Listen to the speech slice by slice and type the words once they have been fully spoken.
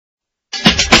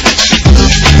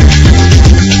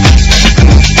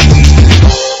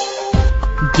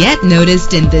Get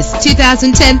noticed in this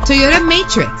 2010 Toyota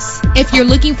Matrix. If you're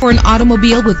looking for an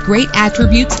automobile with great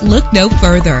attributes, look no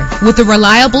further. With a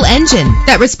reliable engine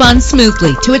that responds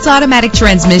smoothly to its automatic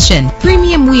transmission,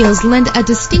 premium wheels lend a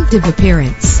distinctive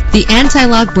appearance. The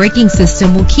anti-lock braking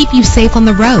system will keep you safe on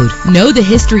the road. Know the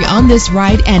history on this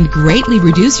ride and greatly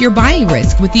reduce your buying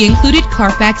risk with the included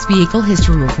Carfax Vehicle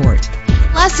History Report.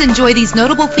 Plus, enjoy these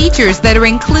notable features that are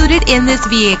included in this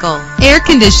vehicle: air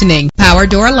conditioning, power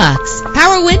door locks,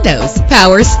 power windows,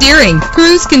 power steering,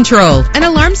 cruise control, an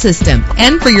alarm system.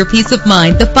 And for your peace of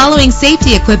mind, the following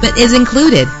safety equipment is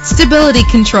included: stability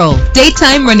control,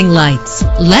 daytime running lights.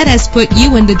 Let us put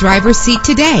you in the driver's seat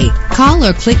today. Call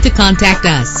or click to contact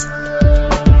us.